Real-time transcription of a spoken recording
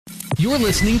You're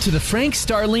listening to the Frank,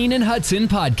 Starlene, and Hudson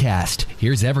podcast.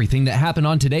 Here's everything that happened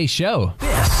on today's show.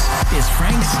 This is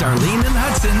Frank, Starlene, and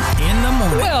Hudson in the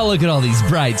morning. Well, look at all these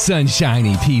bright,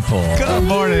 sunshiny people. Good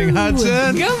morning,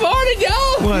 Hudson. Good morning,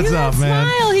 y'all. What's up, man?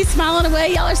 Smile. He's smiling away.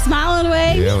 Y'all are smiling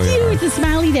away. Yeah, Me we too. are. It's a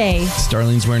smiley day.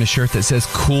 Starlene's wearing a shirt that says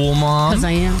 "Cool Mom." Because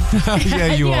I am.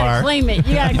 Yeah, you gotta are. claim it.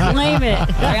 You gotta claim it.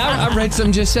 Hey, I read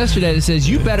something just yesterday that says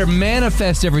you better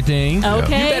manifest everything.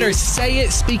 Okay. You better say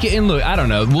it, speak it, and look. I don't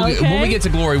know. Okay. When we get to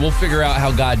glory, we'll figure out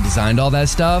how God designed all that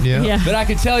stuff. Yeah. Yeah. But I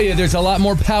can tell you, there's a lot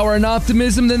more power in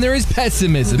optimism than there is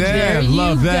pessimism. Damn, you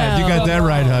love that. go. You got that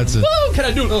right, Hudson. Woo, can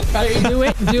I do a little thing?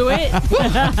 Do it.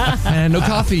 And no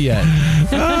coffee yet.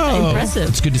 Oh, Impressive.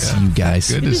 It's good to see you guys.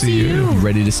 good to see you.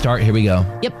 Ready to start? Here we go.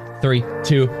 Yep. 3,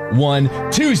 2,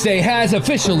 1. Tuesday has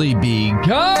officially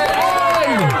begun.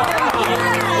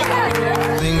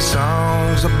 Sing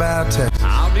songs about Texas.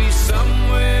 I'll be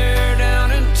somewhere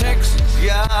down in Texas.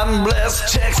 God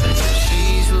bless Texas.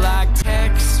 She's like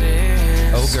Texas.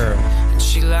 Oh, girl. And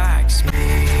she likes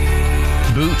me.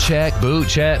 Boot check, boot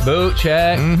check, boot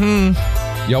check.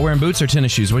 Y'all wearing boots or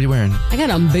tennis shoes? What are you wearing? I got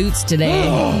on boots today.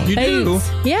 You do? Boots.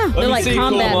 Yeah, they're me like see,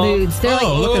 combat cool, Mom. boots. They're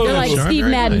Oh, look at they're that. like Sure, Steve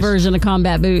very Madden nice. version of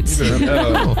combat boots.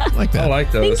 Oh, like that. I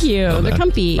like those. Thank you. They're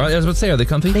comfy. I was about to say, are they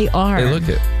comfy? They are. They look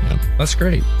it. Yeah. That's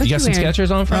great. What You got you some wearing?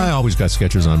 Skechers on, Frank? I always got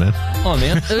Skechers on, man. Oh,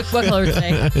 man. What color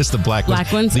today? It's the black ones.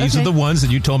 Black ones? These are Okay. the ones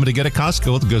that you told me to get at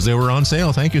Costco because they were on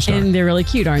sale. Thank you, Star. And they're really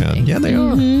cute, aren't they? Yeah, they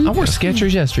are. I wore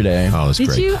Skechers yesterday. Oh, that's Did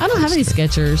great. you? I don't have any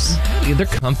Skechers. Yeah, they're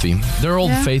comfy. They're old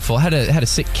Yeah. faithful. Had a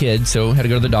sick kid, so had to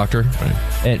go to the doctor. Right.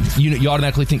 And you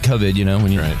automatically think COVID,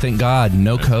 when you Right. thank God,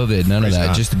 no COVID, none Praise of that,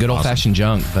 God. just the good old fashioned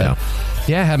junk. But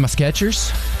yeah, I had my Skechers,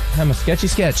 had my sketchy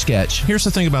sketch. Here's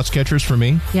the thing about Skechers for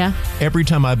me. Yeah. Every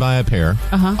time I buy a pair,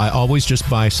 Uh-huh. I always just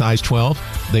buy size 12.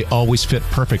 They always fit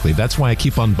perfectly. That's why I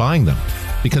keep on buying them.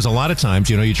 Because a lot of times,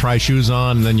 you try shoes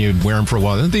on and then you wear them for a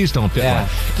while. And these don't fit Yeah. right.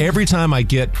 Every time I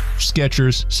get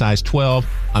Skechers size 12,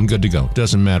 I'm good to go.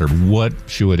 Doesn't matter what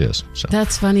shoe it is. So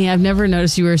That's funny. I've never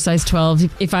noticed you wear size 12.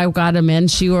 If I got a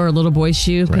men's shoe or a little boy's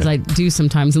shoe, because Right. I do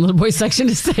sometimes in the little boys section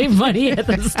to save money at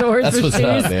the stores That's for what's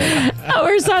shoes. up, man. I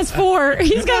wear size 4.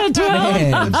 He's got a 12.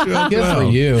 Man, good for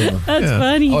you. That's Yeah.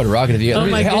 funny. I would rock it if you Oh,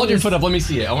 my hold your goodness. foot up. Let me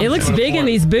see it. I want It to looks see what a big in four-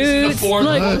 these This is boots. a four.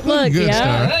 Look, good, yeah.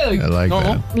 Star. I like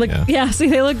Normal. that. Look, yeah. See,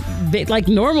 they look like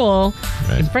normal.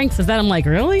 Right. And Frank says that. I'm like,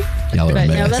 really? Y'all are But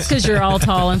no, amazing. that's because you're all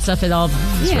tall and stuff. It all,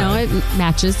 it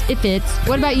matches. It fits.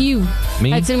 What about you?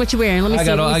 Me? Hudson, what you wearing? Let me I see.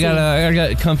 got let me see. I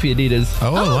got comfy Adidas.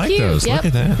 Oh, I like cute. those. Yep. Look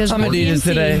at that. Because I'm we're Adidas PNC.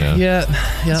 today. Yeah.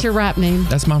 Yeah. What's your rap name?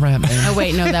 That's my rap name. Oh,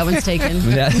 wait, no, that one's taken.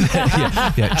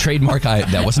 yeah, trademark.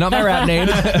 That was not my rap name.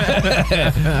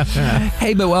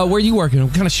 Hey, but where are you working?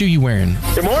 What kind of shoe you wearing?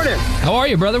 Good morning. How are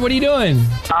you, brother? What are you doing?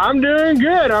 I'm doing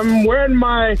good. I'm wearing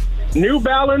my New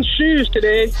Balance shoes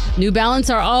today. New Balance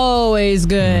are always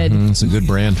good. It's a good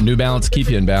brand. New Balance, keep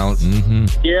you in balance.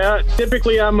 Yeah,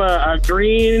 typically I'm a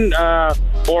green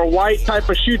or white type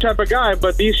of shoe type of guy,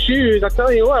 but these shoes, I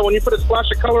tell you what, when you put a splash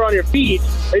of color on your feet,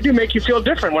 they do make you feel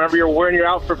different whenever you're wearing your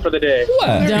outfit for the day.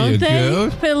 What? Don't you they? go.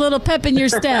 Put a little pep in your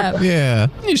step. Yeah.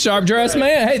 You sharp dressed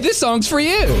man. Hey, this song's for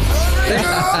you.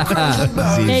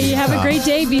 Hey, you have a great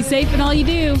day. Be safe in all you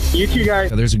do. You two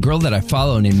guys. There's a girl that I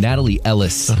follow named Natalie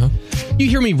Ellis. You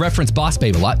hear me reference Boss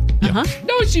Babe a lot.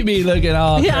 Don't you be looking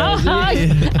all crazy.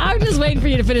 I'm just waiting for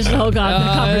you to finish the whole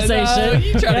conversation. no,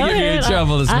 you trying to Go get me in ahead.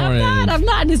 trouble this morning. I'm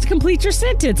not. Just complete your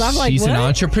sentence. I'm like, She's what? an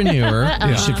entrepreneur.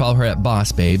 You should follow her at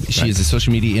Boss Babe. She is a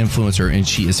social media influencer, and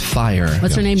she is fire.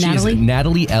 What's her name, She is Natalie?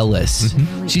 Natalie Ellis.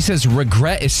 She says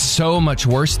regret is so much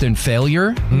worse than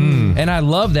failure. And I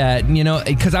love that,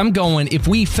 because I'm going, if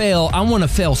we fail, I want to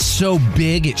fail so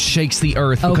big it shakes the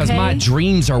earth because Okay. my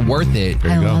dreams are worth it.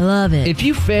 There you go. I love it. If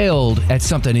you failed at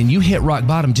something and you hit rock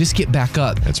bottom, just get back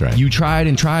up. That's right. You tried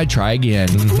and tried, try again.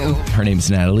 Her name's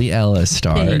Natalie Ellis,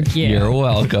 Star. Thank you. You're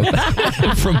welcome.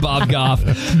 From Bob Goff.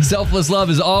 Selfless love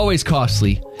is always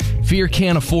costly. Fear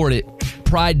can't afford it.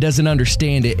 Pride doesn't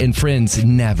understand it. And friends,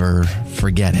 never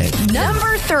forget it.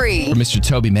 Number 3. For Mr.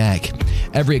 Toby Mac,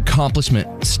 every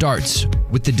accomplishment starts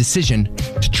with the decision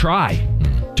to try.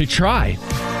 To try.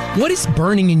 What is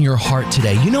burning in your heart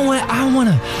today? You know what?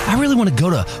 I really want to go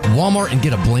to Walmart and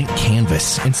get a blank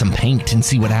canvas and some paint and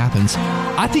see what happens.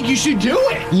 I think you should do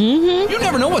it. Mm-hmm. You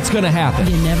never know what's going to happen.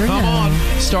 You never know.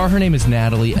 Star, her name is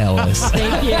Natalie Ellis.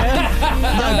 Thank you.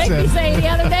 Don't make me say any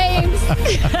other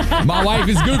names. My wife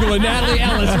is Googling Natalie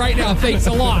Ellis right now. Thanks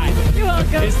a lot. You're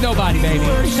welcome. It's nobody, baby.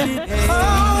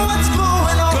 Oh, what's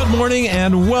going on? Good morning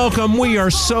and welcome. We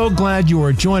are so glad you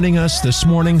are joining us this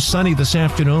morning. Sunny this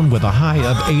afternoon with a high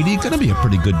of 80. Going to be a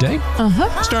pretty good day.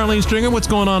 Starlene Stringer, what's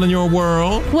going on in your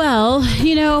world? Well,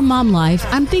 mom life.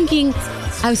 I'm thinking,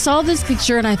 I saw this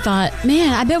picture and I thought,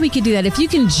 man, I bet we could do that. If you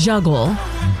can juggle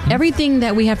everything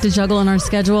that we have to juggle in our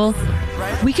schedule,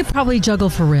 we could probably juggle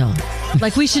for real.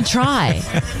 Like, we should try.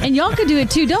 And y'all could do it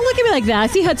too. Don't look at me like that. I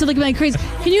see Hudson looking at me like crazy.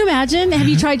 Can you imagine? Have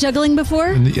you tried juggling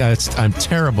before? Yeah, I'm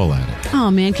terrible at it. Oh,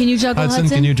 man. Can you juggle, Hudson?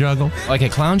 Can you juggle? Like a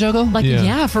clown juggle? Like,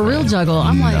 yeah, for real juggle.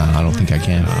 I'm like... No, I don't think I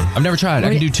can. I've never tried.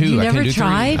 I can do two. You I can never do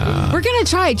tried? We're going to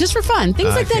try it just for fun. Things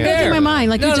like that go through my mind.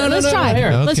 Like, let's try.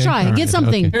 Here. Let's try. Okay, Get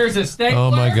something. okay. Here's a steak.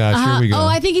 Oh, my gosh. Here we go. Oh,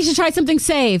 I think you should try something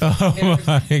safe. Oh,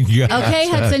 my God. Okay,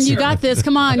 Hudson, you got this.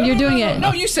 Come on, you're doing it.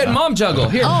 No, you said mom juggle.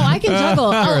 Here. Oh, I can juggle.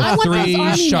 Oh, I want those Three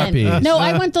army Sharpies. men. No,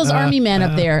 I want those army men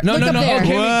up there. No, Look no, up no. there.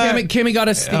 Kimmy got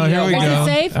us. Oh, here we Is go. it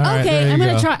safe? All right, Okay, there I'm you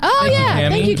going to go. try. Oh, yeah. Cammy.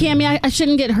 Thank you, Cammy. I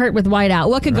shouldn't get hurt with whiteout.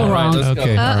 What could go All right, wrong? let's go.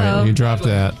 Okay, all right. You dropped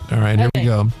that. All right, here we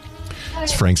go.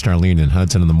 It's Frank, Starlene, and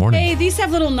Hudson in the morning. Hey, these have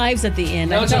little knives at the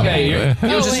end. No, it's okay.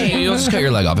 You'll just cut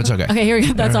your leg off. It's okay. Okay, here we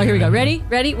go. That's all. Here we go. Ready?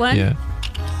 Ready? One. Yeah.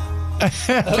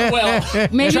 Well,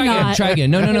 Maybe try not. Again. Try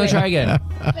again. No. Try again.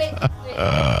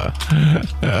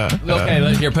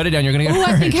 Okay, here, put it down. You're gonna get Oh,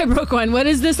 I hurt. think I broke one. What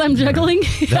is this I'm juggling?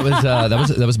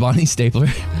 That was Bonnie's stapler.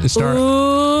 Star,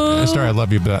 I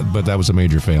love you, but that was a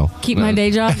major fail. Keep my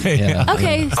day job. Yeah.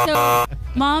 Okay, so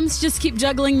moms, just keep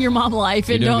juggling your mom life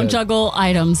and You're doing don't good. juggle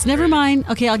items. Never mind.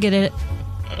 Okay, I'll get it.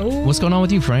 What's going on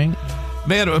with you, Frank?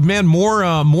 Man, more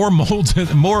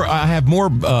molds, more. I have more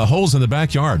holes in the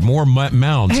backyard, more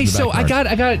mounds. Hey, in the so backyard.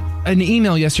 I got an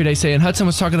email yesterday saying Hudson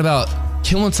was talking about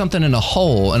killing something in a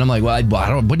hole, and I'm like, well,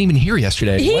 I wasn't even here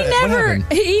yesterday. What happened?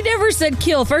 He never said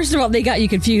kill. First of all, they got you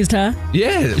confused, huh?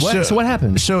 Yeah. So what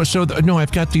happened? No,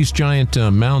 I've got these giant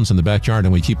mounds in the backyard,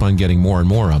 and we keep on getting more and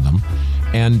more of them.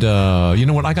 And you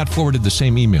know what? I got forwarded the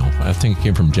same email. I think it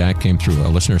came from Jack, came through a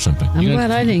listener or something. I'm glad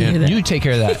I didn't do that. You take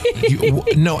care of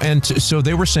that. No, and so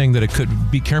they were saying that it could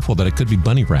be careful that it could be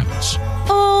bunny rabbits.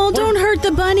 Oh, don't hurt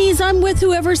the bunnies. I'm with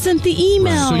whoever sent the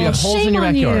email. So you have holes Shame in your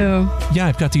on backyard. you. Yeah,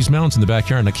 I've got these mounds in the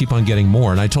backyard, and I keep on getting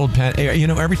more. And I told Pat,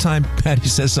 every time Patty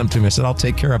says something to me, I said, I'll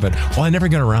take care of it. Well, I never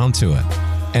get around to it.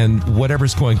 And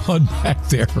whatever's going on back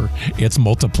there, it's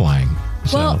multiplying.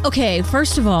 So, Well, okay,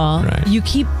 first of all, Right. you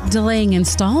keep delaying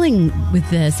installing with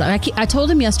this. I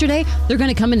told him yesterday they're going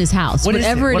to come in his house. What is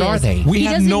whatever it? What it are is. they? we He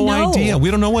have doesn't no know. idea.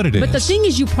 We don't know what it is. But the thing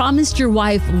is, you promised your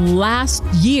wife last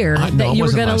year No, that it you were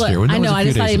wasn't going to last look. year. No, it I was know. a I few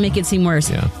just thought days it'd make ago. it seem worse.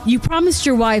 Yeah. You promised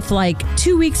your wife like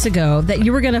 2 weeks ago that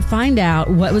you were going to find out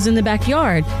what was in the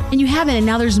backyard, and you haven't. And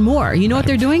now there's more. You know what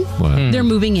they're doing? What? They're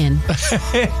moving in.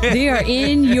 They are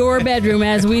in your bedroom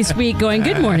as we speak, going,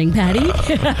 "Good morning, Patty."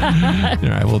 All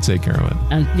right, we'll take care of it.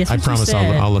 Yes, I what you promise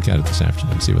said. I'll look at it this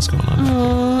afternoon, see what's going on.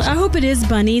 Oh, I hope it is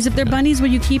bunnies. If they're bunnies, will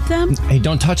you keep them? Hey,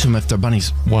 don't touch them if they're bunnies,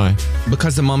 Why?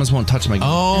 because the mamas won't touch them. Like,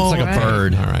 Oh, it's like right. a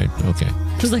bird. All right, okay.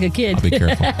 Just like a kid. I'll be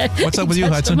careful. What's up with you,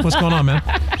 Hudson? What's going on, man?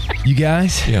 You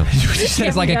guys? Yeah. You just said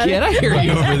it's like a kid. I hear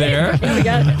you over there. We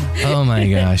got it. Oh my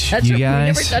gosh. Touch You them.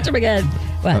 Never guys? touch them again.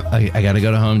 What? I got to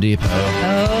go to Home Depot.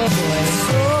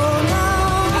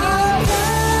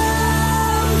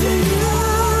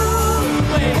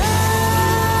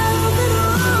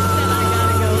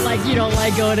 Like you don't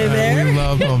like going in there. We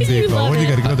love Home You Depot. love What do you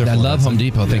it. got to go there I for? love Home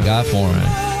Depot. Thank God for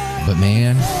them. But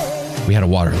man, we had a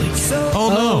water leak.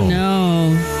 Oh, no.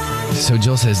 No. So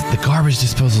Jill says, the garbage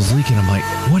disposal's leaking. I'm like,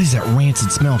 what is that rancid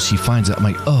smell? She finds it. I'm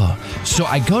like, ugh. So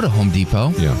I go to Home Depot.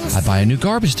 Yeah. I buy a new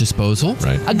garbage disposal.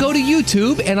 Right. I go to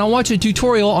YouTube and I watch a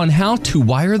tutorial on how to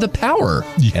wire the power.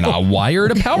 And I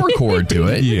wired a power cord to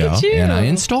it. Yeah. Look at you. And I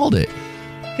installed it.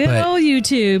 Good but- old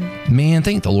YouTube. Man,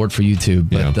 thank the Lord for YouTube.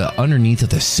 But Yeah. the underneath of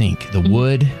the sink, the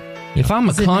wood. If I'm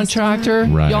a Is it contractor,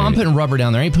 Right. y'all, I'm putting rubber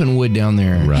down there. I ain't putting wood down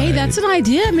there. Right. Hey, that's an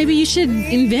idea. Maybe you should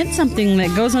invent something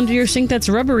that goes under your sink that's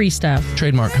rubbery stuff.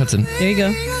 Trademark Hudson. There you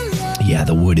go. Yeah,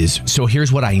 the wood is. So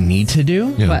here's what I need to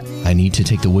do. Yeah. What? I need to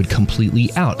take the wood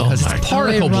completely out because my it's God.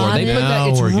 particle Oh, it board. They put that.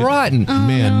 It's Now we're getting- rotten.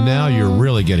 Man, now you're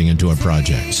really getting into a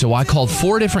project. So I called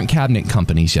 4 different cabinet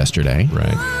companies yesterday,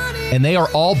 Right. and they are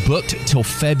all booked till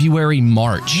February,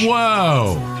 March.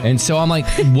 Whoa. And so I'm like,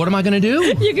 what am I going to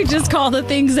do? You could just call the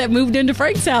things that moved into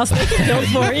Frank's house. They can build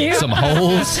for you. Some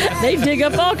holes. They dig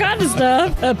up all kinds of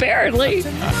stuff, apparently.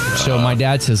 So my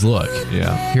dad says, look,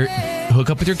 Yeah. here, hook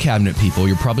up with your cabinet people.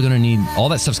 You're probably going to need all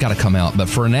that stuff's got to come out. But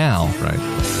for now, Right.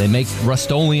 they make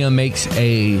Rust-Oleum makes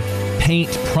a paint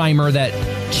primer that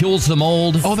kills the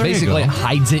mold. Oh, there you basically go.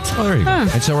 hides it. Oh, there you go.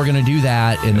 And so we're going to do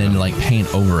that and then like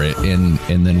paint over it and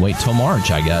then wait till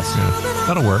March, I guess. Yeah,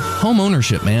 that'll work. Home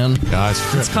ownership, man. Yeah,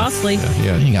 It's costly.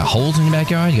 Yeah. You got holes in your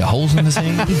backyard. You got holes in the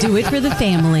sink. You do it for the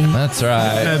family. That's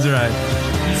right. That's right.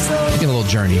 Taking a little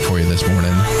journey for you this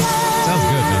morning. Sounds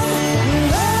good, man.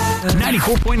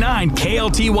 94.9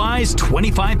 KLTY's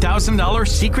 $25,000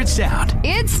 secret sound.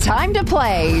 It's time to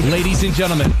play. Ladies and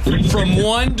gentlemen, from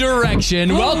One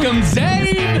Direction, welcome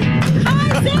Zayn.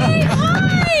 Hi, Zane.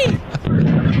 Hi.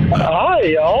 Hi,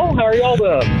 y'all. How are y'all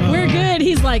doing? We're good.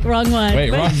 He's like, wrong one.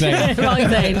 Wait, wrong Zane. Wrong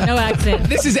Zane. No accent.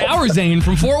 This is our Zayn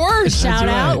from Fort Worth. Shout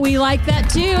out. We like that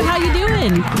too. How you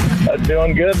doing?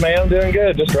 Doing good, man. Doing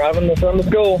good. Just driving the son to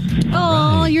school.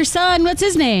 Oh, your son. What's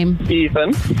his name?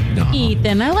 Ethan.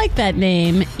 Ethan. I like that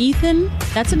name. Ethan.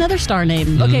 That's another star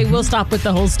name. Okay, we'll stop with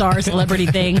the whole star celebrity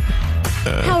thing.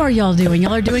 How are y'all doing?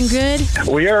 Y'all are doing good?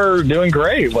 We are doing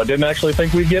great. I didn't actually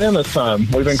think we'd get in this time.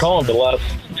 We've been calling for the last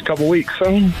couple weeks.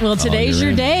 Well, today's you're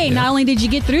your in. day. Yeah. Not only did you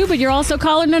get through, but you're also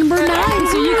caller number 9,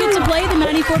 so you get to play the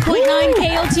 94.9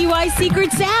 KLTY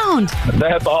Secret Sound.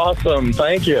 That's awesome.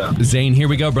 Thank you. Zayn, here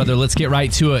we go, brother. Let's get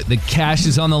right to it. The cash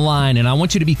is on the line, and I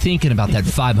want you to be thinking about that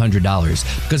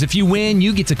 $500. Because if you win,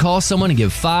 you get to call someone and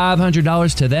give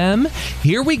 $500 to them.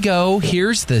 Here we go.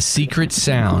 Here's the secret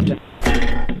sound.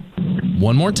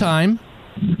 One more time.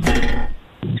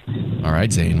 All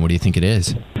right, Zayn, what do you think it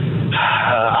is?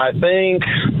 I think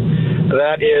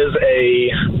that is a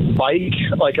bike,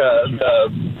 like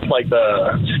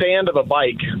the stand of a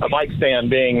bike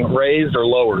stand being raised or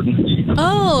lowered.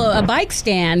 Oh, a bike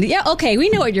stand. Yeah, okay, we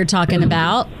know what you're talking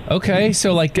about. Okay,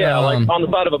 so like... Yeah, like on the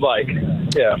side of a bike.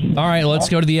 Yeah. All right, let's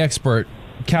go to the expert.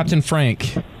 Captain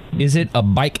Frank, is it a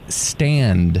bike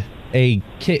stand? They'd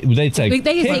say They say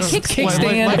kickstand.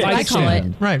 kickstand, That's what I bike call it.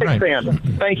 stand. Right.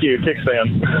 Kickstand. Thank you,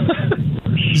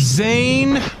 kickstand.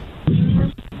 Zane,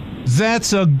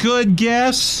 that's a good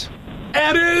guess.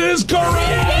 And it is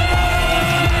correct!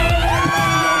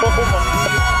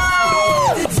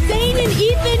 Zane and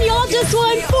Ethan, y'all just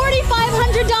won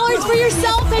 $4,500 for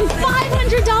yourself and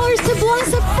 $500 to bless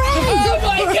a friend. Oh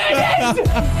my goodness!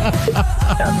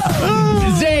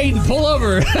 Zayn, pull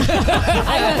over.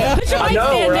 Put your bike No,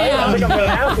 stand right? I down. think I'm going to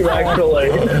have to, actually.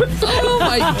 Oh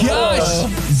my gosh.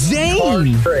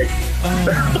 Zayn, Great.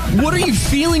 what are you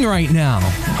feeling right now?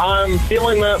 I'm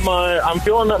feeling that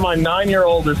my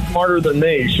 9-year-old is smarter than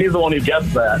me. She's the one who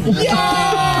guessed that.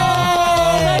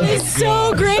 That is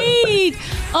so great.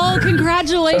 Oh,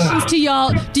 congratulations to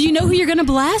y'all. Do you know who you're going to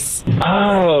bless?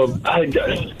 Oh, you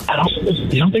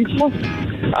don't think so?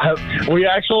 We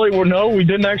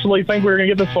didn't actually think we were going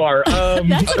to get this far.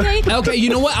 That's okay. Okay, you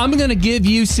know what? I'm going to give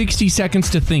you 60 seconds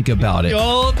to think about it.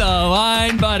 Hold the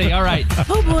line, buddy. All right.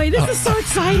 Oh, boy, this is so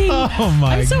exciting. Oh,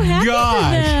 my I'm so happy gosh.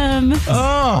 for them.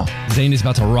 Oh, Zayn is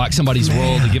about to rock somebody's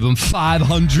world to give them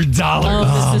 $500.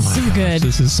 Oh, this is so good.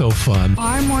 this is so fun.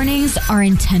 Our mornings are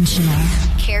intentional,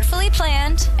 carefully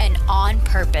planned, and on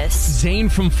purpose.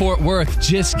 Zayn from Fort Worth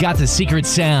just got the secret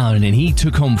sound, and he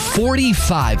took home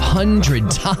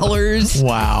 $4,500.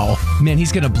 Wow. Man,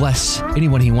 he's going to bless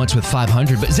anyone he wants with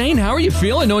 $500. But Zayn, how are you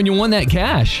feeling knowing you won that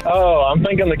cash? Oh, I'm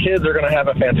thinking the kids are going to have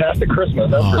a fantastic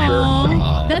Christmas. That's for sure.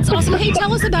 Aw, that's awesome. Hey,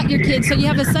 tell us about your kids. So you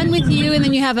have a son with you, and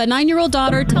then you have a 9-year-old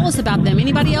daughter. Tell us about them.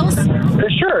 Anybody else?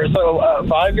 Sure. So,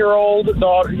 5-year-old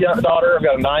daughter. I've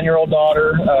got a 9-year-old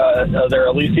daughter. They're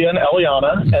Alicia and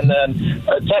Eliana, and then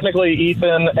technically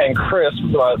Ethan and Chris,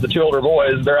 the 2 older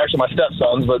boys. They're actually my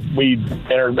stepsons, but we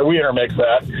intermix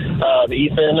that.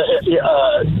 Ethan,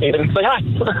 say hi.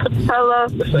 Hello.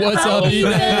 What's up,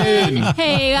 Ethan?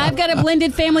 Hey, I've got a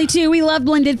blended family too. We love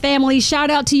blended families. Shout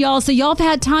out to y'all. So y'all have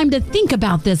had time to think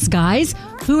about this, guys.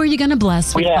 Who are you going to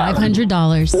bless with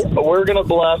 $500? We're going to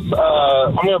bless,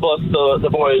 I'm going to bless the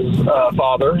boy's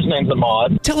father. His name's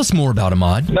Ahmad. Tell us more about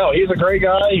Ahmad. No, he's a great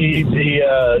guy. He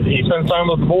spends time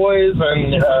with the boys,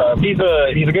 and he's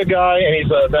a good guy, and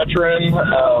he's a veteran,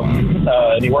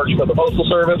 and he works for the Postal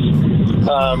Service.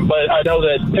 But I know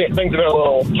that things have been a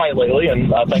little tight lately,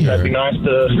 and I think that'd be nice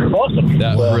to bless him.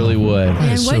 That really would.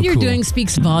 And is what so you're cool. doing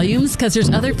speaks volumes, because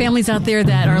there's other families out there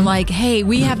that are like, hey,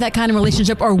 we have that kind of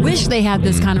relationship, or wish they had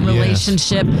this kind of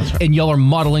relationship. And y'all are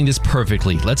modeling this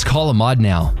perfectly. Let's call Ahmad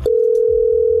now.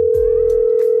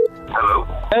 Hello.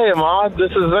 Hey, Ahmad.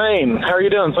 This is Zane. How are you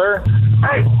doing, sir?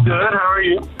 Hey, good. How are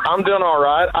you? I'm doing all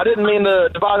right. I didn't mean to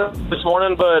divide this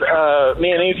morning, but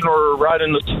me and Ethan were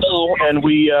riding the stool, and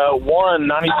we won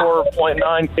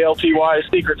 94.9 KLTY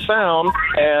Secret Sound,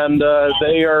 and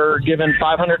they are giving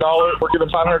 $500. We're giving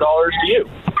 $500 to you,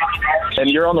 and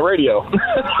you're on the radio.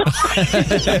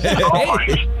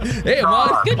 Hey,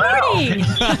 Ahmad. Good morning.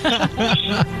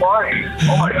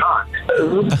 Oh my God.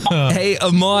 Hey,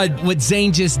 Ahmad, what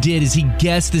Zane just did is he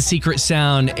guessed the secret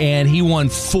sound and he won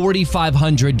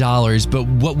 $4,500. But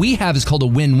what we have is called a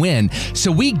win-win.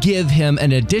 So we give him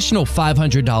an additional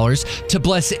 $500 to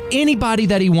bless anybody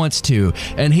that he wants to.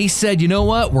 And he said, you know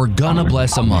what? We're going to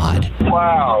bless Ahmad.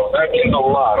 Wow, that means a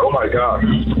lot. Oh my God.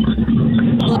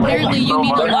 Well, apparently you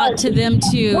mean a lot to them,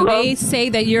 too. They say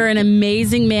that you're an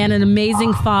amazing man, an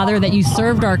amazing father, that you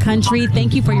served our country.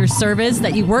 Thank you for your service,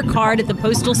 that you work hard at the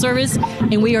Postal Service,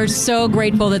 and we are so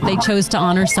grateful that they chose to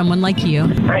honor someone like you.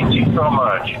 Thank you so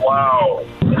much. Wow.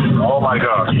 Oh my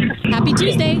God. Happy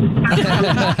Tuesday.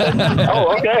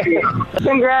 Oh, okay.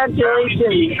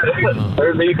 Congratulations.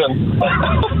 There's Ethan.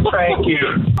 Thank you.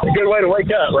 A good way to wake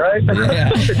up, right? Yeah.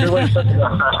 Good way to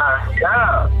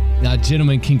yeah. Now,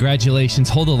 gentlemen, congratulations.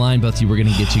 Hold the line, both of you. We're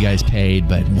going to get you guys paid.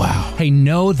 But wow. Hey,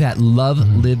 know that love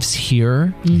lives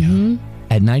here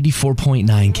at 94.9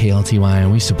 KLTY,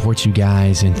 and we support you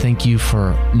guys. And thank you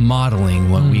for modeling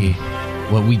what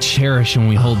we cherish and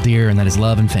we hold dear, and that is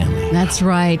love and family. That's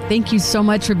right. Thank you so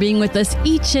much for being with us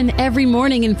each and every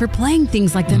morning and for playing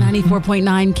things like the 94.9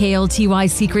 KLTY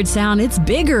Secret Sound. It's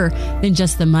bigger than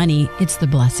just the money. It's the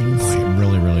blessings. It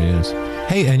really, really is.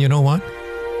 Hey, and you know what?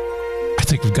 I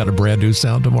think we've got a brand new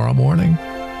sound tomorrow morning.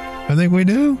 I think we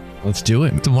do. Let's do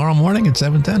it. Tomorrow morning at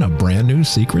 7:10, a brand new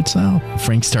secret sound.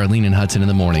 Frank, Starlene, and Hudson in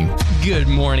the morning. Good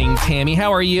morning, Tammy.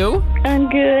 How are you? I'm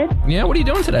good. Yeah, what are you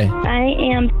doing today? I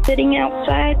am sitting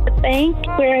outside the bank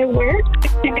where I work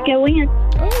to go in.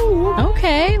 Oh,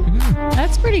 okay.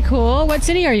 That's pretty cool. What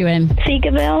city are you in?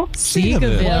 Seagaville.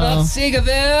 Seagaville. What up,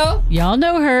 Seagaville? Y'all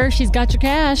know her. She's got your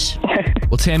cash.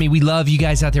 Well, Tammy, we love you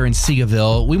guys out there in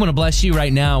Seagaville. We want to bless you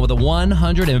right now with a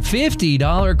 $150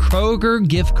 Kroger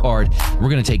gift card. We're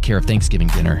going to take care of Thanksgiving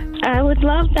dinner. I would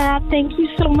love that. Thank you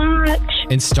so much.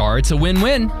 And Star, it's a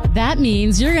win-win. That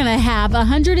means you're going to have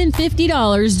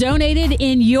 $150 donated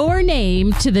in your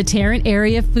name to the Tarrant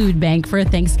Area Food Bank for a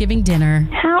Thanksgiving dinner.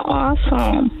 How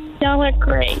awesome. Y'all are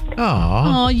great.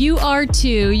 Aw. Oh, you are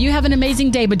too. You have an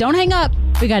amazing day, but don't hang up.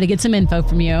 We got to get some info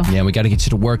from you. Yeah, we got to get you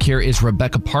to work. Here is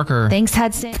Rebecca Parker. Thanks,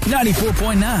 Hudson.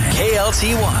 94.9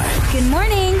 KLTY. Good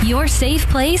morning. Your safe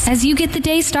place as you get the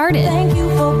day started. Thank you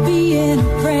for being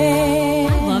a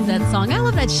friend. I love that song. I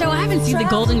love that show. I haven't seen the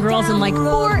Golden Girls in like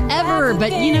forever,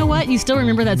 but you know what? You still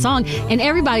remember that song. And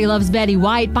everybody loves Betty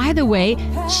White. By the way,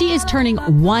 she is turning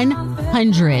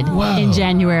 100 in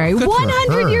January. Good for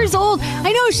 100 her. years old.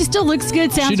 I know, she still looks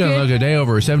good, sounds She doesn't good. look a day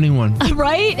over 71.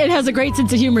 Right? It has a great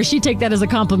sense of humor. She take that as a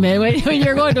compliment. When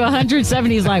you're going to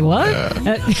 170, he's like, what?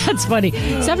 That's funny.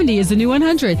 70 is the new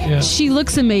 100. Yeah. She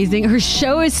looks amazing. Her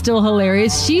show is still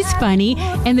hilarious. She's funny.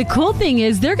 And the cool thing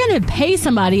is they're going to pay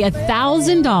somebody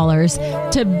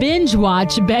 $1,000 to binge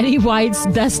watch Betty White's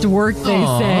best work, they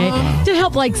say, to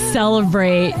help like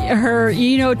celebrate her,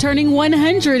 turning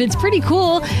 100. It's pretty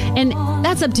cool. And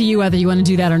that's up to you whether you want to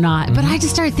do that or not. But I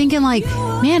just started thinking like,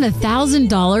 man,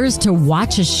 $1,000 to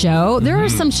watch a show. There are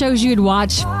some shows you'd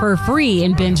watch for free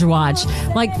and binge watch.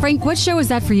 Like, Frank, what show is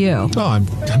that for you? Oh, I'm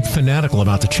fanatical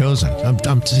about The Chosen.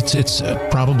 It's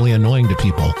probably annoying to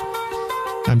people.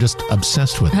 I'm just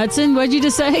obsessed with it. Hudson, what'd you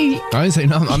just say? I didn't say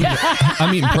no.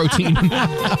 I'm eating protein.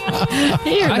 I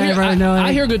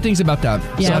hear good things about that.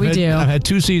 Yeah, we do. I've had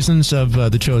 2 seasons of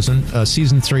The Chosen.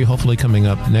 Season 3 hopefully coming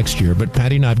up next year. But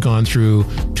Patty and I have gone through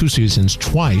 2 seasons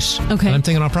twice. Okay. And I'm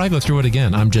thinking I'll probably go through it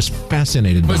again. I'm just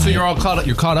fascinated by But so it. you're all caught up.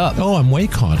 You're caught up. Oh, I'm way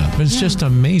caught up. It's just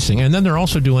amazing. And then they're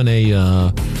also doing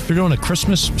a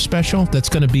Christmas special that's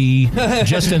going to be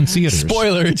just in theaters.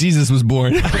 Spoiler: Jesus was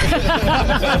born.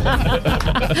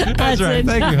 That's right.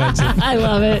 Thank you, Hudson. I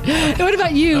love it. And what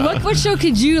about you? What show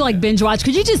could you like binge watch?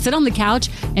 Could you just sit on the couch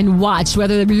and watch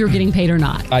whether you're getting paid or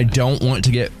not? I don't want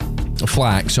to get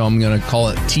flack, so I'm going to call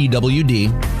it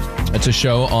TWD. It's a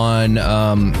show on.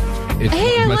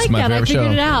 Hey, I like that. I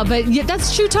figured it out. But yeah,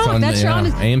 that's true talk. on, That's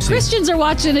honest. AMC. Christians are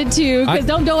watching it too. Because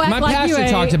don't act my like you pastor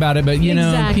ain't. talked about it, but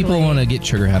Exactly. people want to get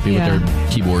trigger happy with their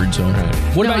keyboard. So,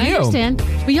 what No, about you? I understand.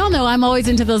 Well, y'all know I'm always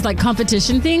into those like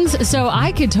competition things, so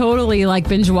I could totally like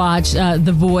binge watch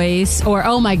The Voice, or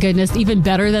oh my goodness, even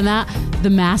better than that, The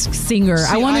Masked Singer.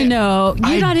 I want to know.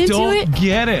 You're not into it? I don't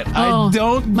get it. Oh, I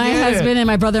don't my get it. husband and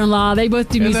my brother-in-law, they both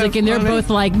do Isn't music, that and they're funny?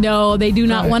 both like, no, they do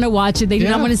not Right. want to watch it. They do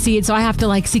not Yeah. want to see it. So I have to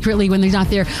like secretly when they're not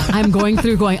there, I'm going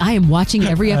through I am watching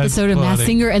every episode of Masked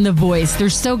Singer and The Voice. They're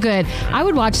so good. I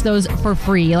would watch those for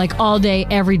free, like all day,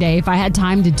 every day, if I had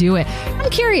time to do it. I'm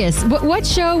curious, what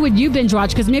show would you binge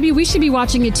watch? Because maybe we should be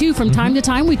watching it too. From time to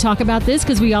time, we talk about this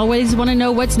because we always want to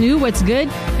know what's new, what's good,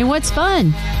 and what's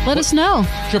fun. Let us know.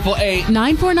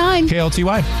 888-949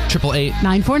 KLTY.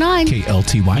 888-949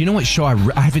 KLTY. You know what show I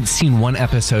haven't seen one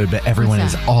episode, but everyone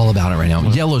is all about it right now?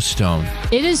 Yellowstone.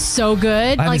 It is so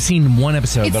good. I haven't seen one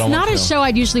episode, It's but I want not to. a show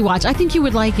I'd usually watch. I think you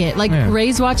would like it. Like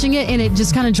Ray's watching it, and it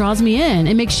just kind of draws me in.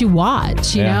 It makes you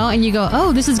watch, you know, and you go,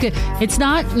 "Oh, this is good." It's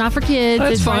not for kids.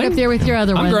 That's it's right fine. up there with your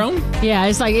other one. I'm grown. Yeah,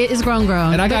 it's like it's grown,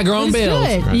 And I got But grown it's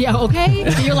bills. Good. Yeah, okay.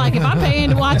 So you're like, if I'm paying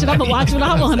to watch it, I'm gonna watch what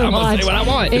I want to I'm gonna watch. say what I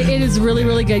want. It is really,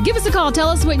 really good. Give us a call. Tell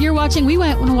us what you're watching. We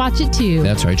want to watch it too.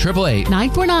 That's right. 888-949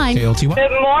 949. KLTY.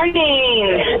 Good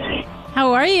morning.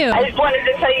 How are you? I just wanted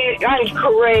to tell you I'm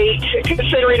great.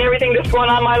 Considering everything that's going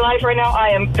on in my life right now, I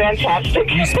am fantastic.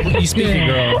 You speaking,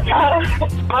 girl.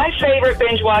 My favorite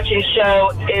binge watching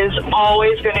show is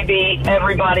always going to be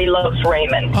Everybody Loves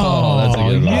Raymond. Oh, that's a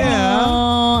good one.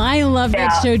 Oh, I love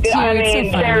that show too. I It's mean,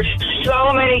 so fun. there's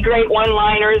so many great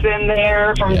one-liners in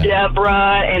there from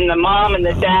Deborah and the mom and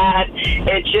the dad.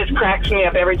 It just cracks me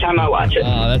up every time I watch it.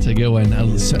 Oh, that's a good one. I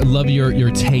love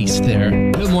your taste there.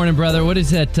 Good morning, brother. What is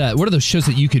that? What are those shows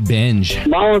that you could binge?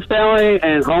 Modern Family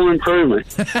and Home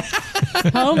Improvement.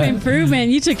 Home Improvement.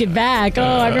 You took it back. Oh,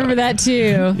 I remember that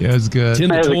too. Yeah, it's good. Tim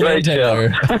the That's a Toolman great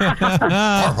Taylor.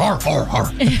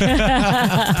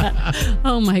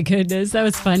 Oh my goodness, that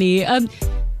was funny.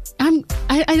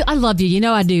 I love you. You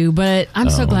know I do, but I'm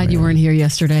so glad you weren't here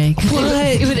yesterday.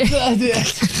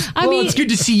 I mean, it's good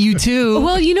to see you too.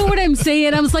 well, you know what I'm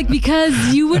saying? I was like,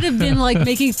 because you would have been like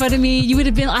making fun of me. You would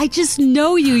have been, I just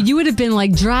know you. You would have been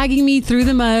like dragging me through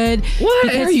the mud. What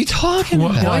because- are you talking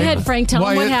about? Go ahead, Frank. Tell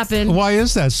them what happened. Why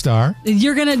is that, Star?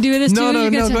 You're going to do this No, too? no,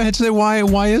 You're gonna no. tell- Go ahead. Say why.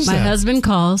 Why is My that? husband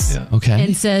calls Okay.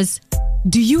 and says,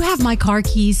 "Do you have my car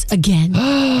keys again?"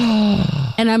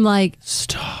 And I'm like,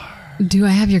 Star. "Do I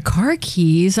have your car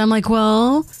keys?" I'm like,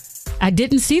 "Well, I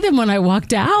didn't see them when I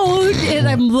walked out." And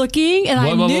I'm looking, and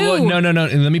I knew. No.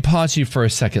 And let me pause you for a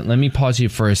second. I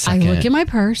look in my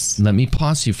purse. Let me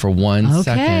pause you for 1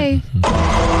 second. Okay.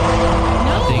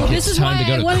 No, think this it's is time why to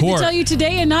go I to wanted court. to tell you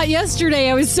today and not yesterday.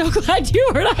 I was so glad you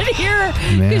were not here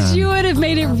because Man. you would have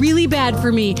made it really bad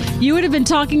for me. You would have been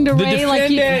talking to The Ray like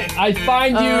you. defendant, I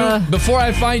find you, before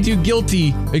I find you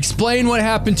guilty, explain what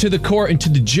happened to the court and to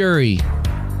the jury.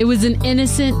 It was an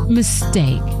innocent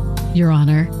mistake, Your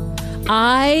Honor.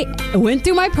 I went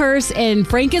through my purse, and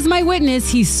Frank is my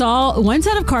witness. He saw one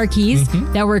set of car keys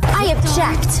that were. I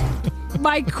object.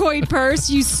 My coin purse.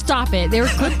 You stop it. They were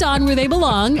clipped on where they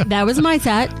belong. That was my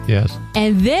set. Yes.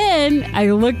 And then I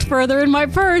looked further in my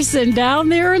purse, and down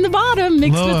there in the bottom,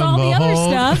 mixed Lo with and all the other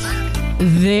behold. stuff,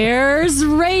 there's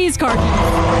Ray's car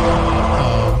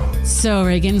keys. So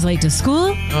Reagan's late to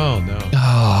school. Oh no.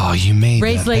 Oh, you made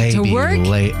Ray's that late to baby work.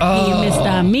 late. He missed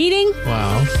a meeting.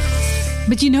 Wow.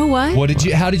 But you know what?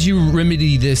 How did you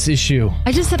remedy this issue?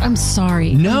 I just said I'm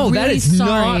sorry. No, I'm that really is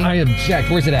sorry. not. I object.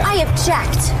 Where's it at? I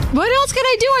object. What else can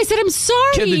I do? I said I'm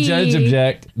sorry. Can the judge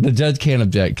object? The judge can't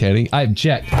object, can he? I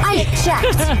object. I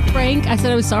object. Frank, I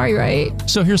said I was sorry, right?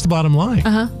 So here's the bottom line.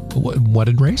 What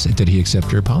did Ray say? Did he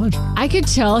accept your apology? I could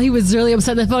tell he was really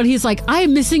upset on the phone. He's like, I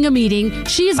am missing a meeting.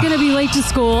 She is going to be late to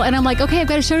school. And I'm like, okay, I've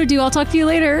got a show to do. I'll talk to you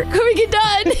later. Can we get done?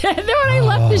 And then when I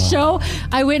left the show,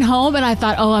 I went home and I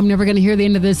thought, oh, I'm never going to hear the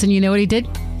end of this. And you know what he did?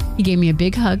 He gave me a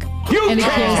big hug and a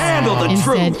kiss and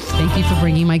said, thank you for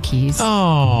bringing my keys.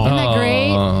 Oh. Isn't that great?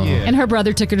 Yeah. And her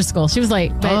brother took her to school. She was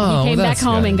late, but he came back that's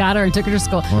home good. and got her and took her to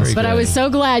school. Very But I good. was so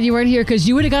glad you weren't here because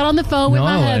you would have got on the phone with No,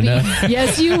 my I hubby. know.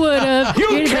 Yes, you would have.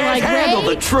 You'd have been like,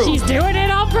 Ray, she's doing it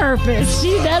on purpose.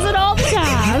 She does it all the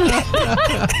time.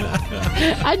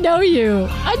 I know you.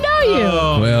 I know you.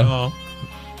 Oh, Well. no.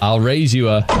 I'll raise you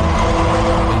a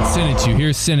and sentence you.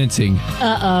 Here's sentencing.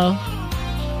 Uh-oh.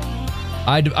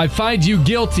 I find you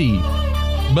guilty,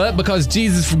 but because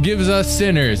Jesus forgives us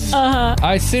sinners,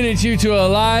 I sentence you to a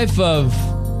life of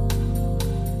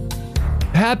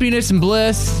happiness and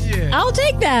bliss. I'll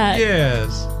take that.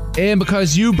 Yes. And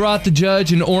because you brought the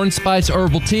judge an orange spice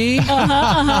herbal tea,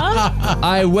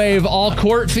 I waive all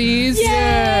court fees.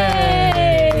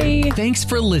 Yay! Thanks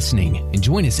for listening, and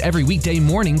join us every weekday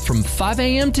morning from 5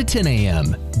 a.m. to 10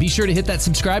 a.m. Be sure to hit that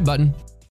subscribe button.